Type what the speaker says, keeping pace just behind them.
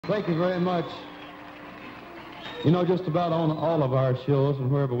Thank you very much. You know, just about on all of our shows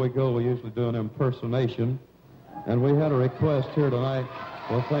and wherever we go, we usually do an impersonation. And we had a request here tonight.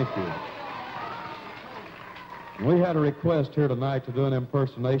 Well, thank you. We had a request here tonight to do an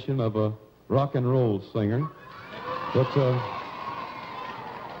impersonation of a rock and roll singer. But,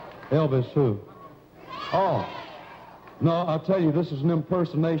 Elvis who? Oh, no, I'll tell you, this is an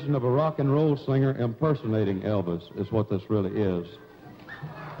impersonation of a rock and roll singer impersonating Elvis, is what this really is.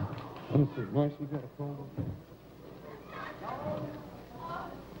 Let me see. Marcy, you got a phone?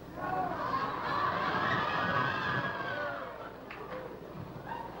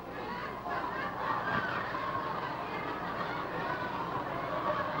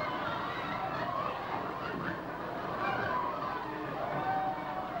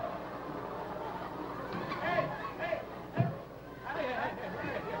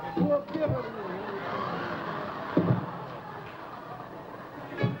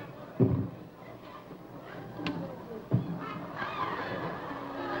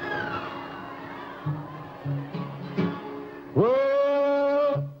 Well,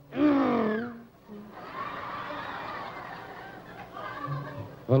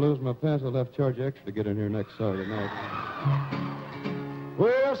 if I lose my pants, I'll have to charge extra to get in here next Saturday night.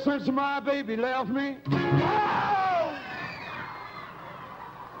 Well, since my baby left me, oh!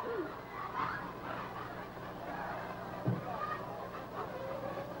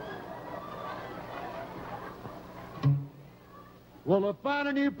 Well, I find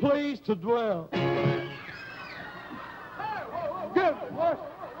a new place to dwell. Good, good,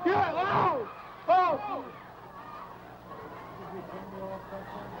 oh, oh.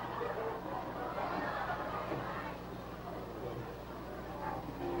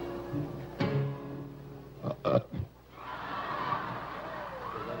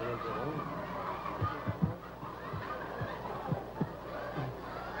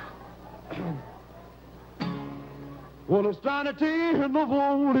 Well, it's down at the end of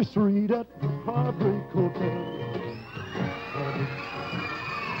Old Street at the Heartbreak Hotel.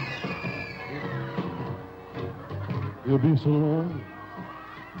 You'll be so lonely.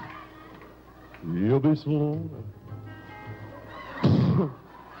 You'll be so lonely.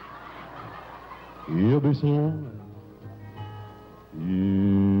 You'll be so lonely.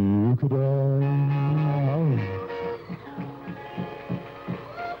 You could die.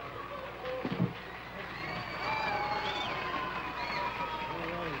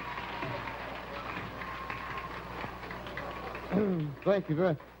 Thank you very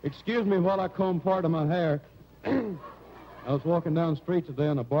much. Excuse me while I comb part of my hair. I was walking down the street today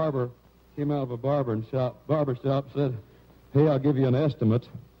and a barber came out of a barber shop, said, "Hey, I'll give you an estimate."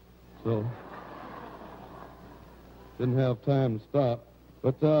 So, didn't have time to stop.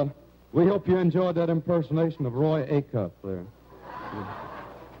 But we hope you enjoyed that impersonation of Roy Acuff there. Yeah.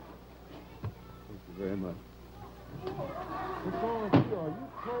 Thank you very much. What's wrong with you? Are you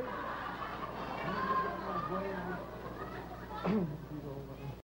crazy?